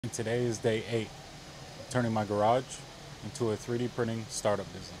And today is day 8, turning my garage into a 3D printing startup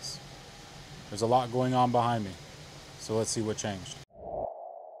business. There's a lot going on behind me, so let's see what changed.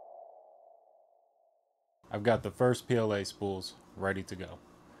 I've got the first PLA spools ready to go.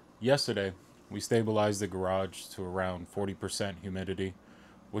 Yesterday, we stabilized the garage to around 40% humidity,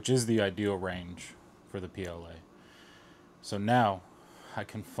 which is the ideal range for the PLA. So now, I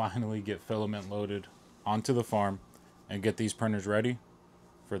can finally get filament loaded onto the farm and get these printers ready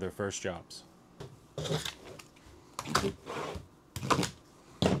for their first jobs.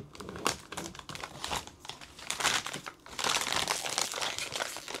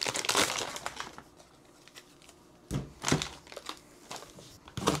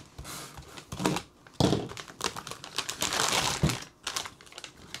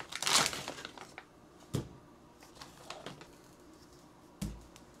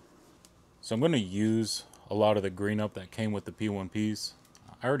 So I'm going to use a lot of the green up that came with the P1Ps.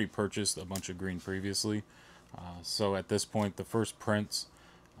 I already purchased a bunch of green previously, so at this point the first prints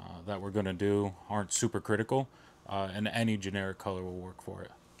that we're going to do aren't super critical, and any generic color will work for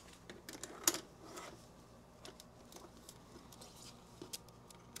it.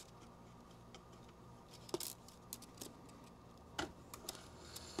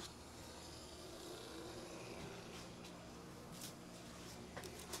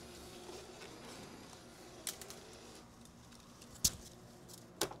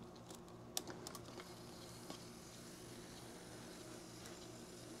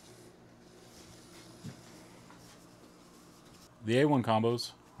 The A1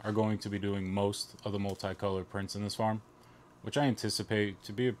 combos are going to be doing most of the multicolor prints in this farm, which I anticipate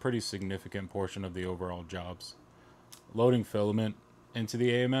to be a pretty significant portion of the overall jobs. Loading filament into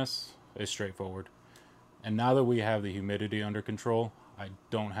the AMS is straightforward. And now that we have the humidity under control, I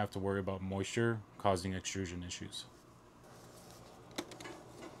don't have to worry about moisture causing extrusion issues.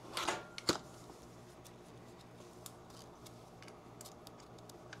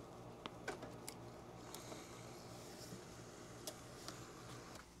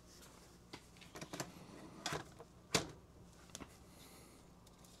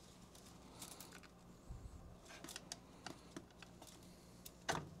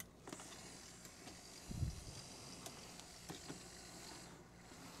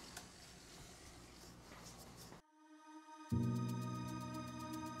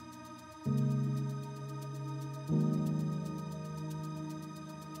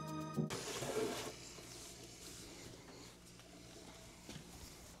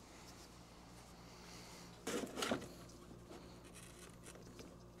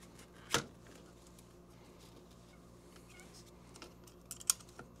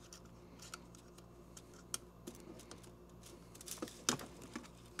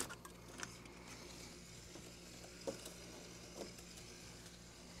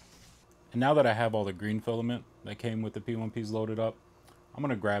 And now that I have all the green filament that came with the P1Ps loaded up, I'm going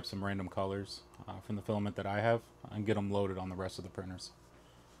to grab some random colors from the filament that I have and get them loaded on the rest of the printers.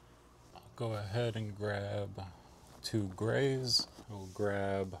 I'll go ahead and grab 2 grays. I'll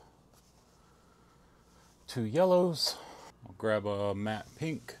grab 2 yellows. I'll grab a matte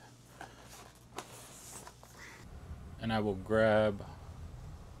pink. And I will grab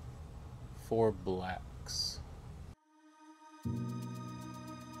 4 blacks.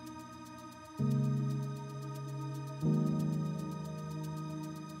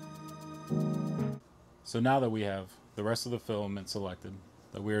 So now that we have the rest of the filament selected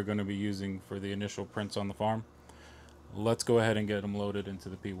that we are going to be using for the initial prints on the farm, let's go ahead and get them loaded into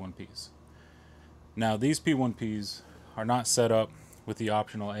the P1Ps. Now these P1Ps are not set up with the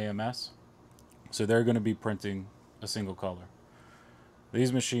optional AMS, so they're going to be printing a single color.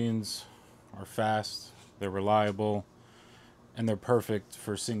 These machines are fast, they're reliable, and they're perfect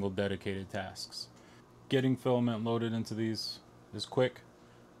for single dedicated tasks. Getting filament loaded into these is quick,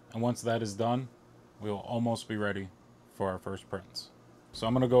 and once that is done, we'll almost be ready for our first prints. So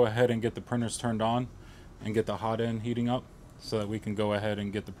I'm going to go ahead and get the printers turned on and get the hot end heating up so that we can go ahead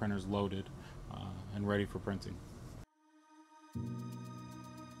and get the printers loaded and ready for printing.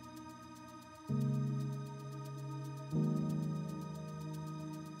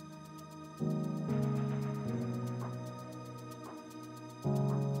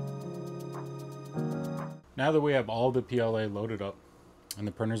 Now that we have all the PLA loaded up and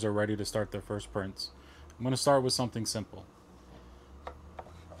the printers are ready to start their first prints, I'm going to start with something simple.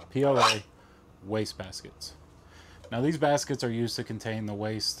 PLA waste baskets. Now these baskets are used to contain the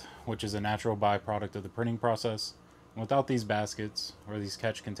waste, which is a natural byproduct of the printing process. And without these baskets, or these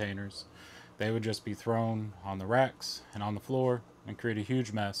catch containers, they would just be thrown on the racks and on the floor and create a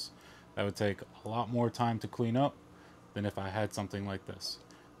huge mess that would take a lot more time to clean up than if I had something like this.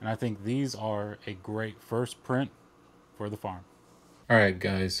 And I think these are a great first print for the farm. Alright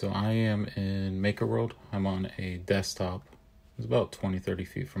guys, so I am in Maker World. I'm on a desktop. It's about 20-30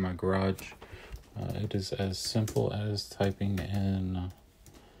 feet from my garage. It is as simple as typing in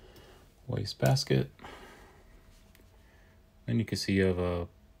wastebasket. And you can see you have a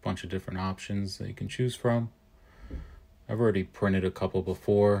bunch of different options that you can choose from. I've already printed a couple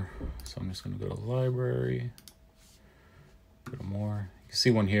before, so I'm just going to go to library, go to more. You can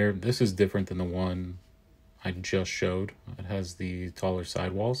see one here. This is different than the one I just showed. It has the taller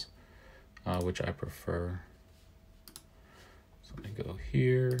sidewalls, which I prefer. So let me go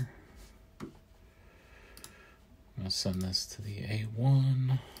here. I'm going to send this to the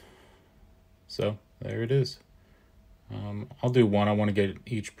A1. So there it is. I'll do one. I want to get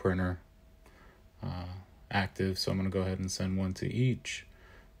each printer active, so I'm going to go ahead and send one to each.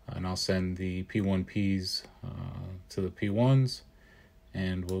 And I'll send the P1Ps to the P1s,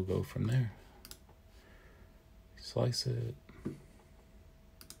 and we'll go from there. Slice it.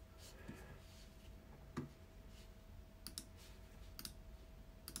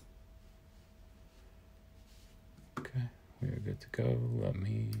 Okay, we are good to go. Let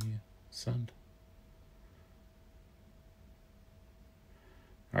me send.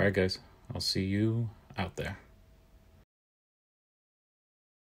 All right, guys, I'll see you out there.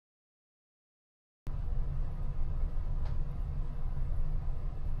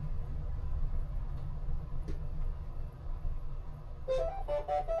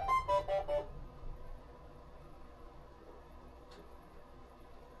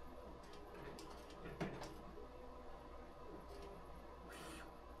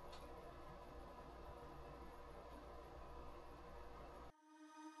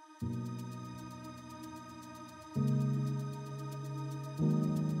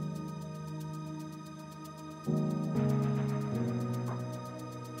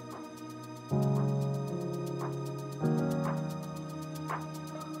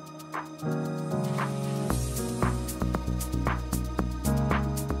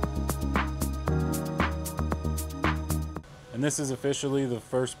 And this is officially the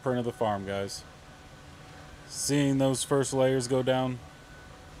first print of the farm, guys. Seeing those first layers go down,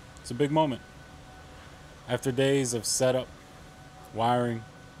 it's a big moment. After days of setup, wiring,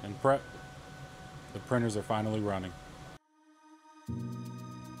 and prep, the printers are finally running.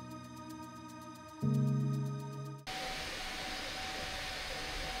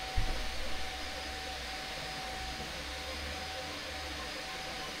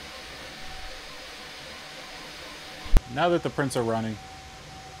 Now that the prints are running,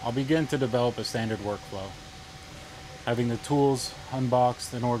 I'll begin to develop a standard workflow. Having the tools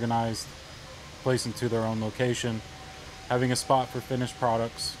unboxed and organized, placed into their own location, having a spot for finished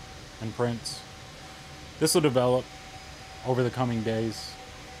products and prints. This will develop over the coming days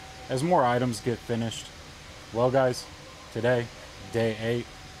as more items get finished. Well guys, today, day 8,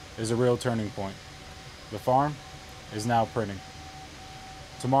 is a real turning point. The farm is now printing.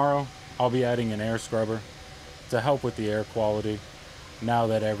 Tomorrow, I'll be adding an air scrubber to help with the air quality now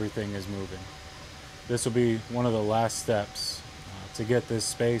that everything is moving. This will be one of the last steps to get this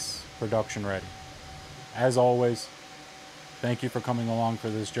space production ready. As always, thank you for coming along for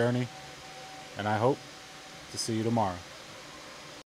this journey, and I hope to see you tomorrow.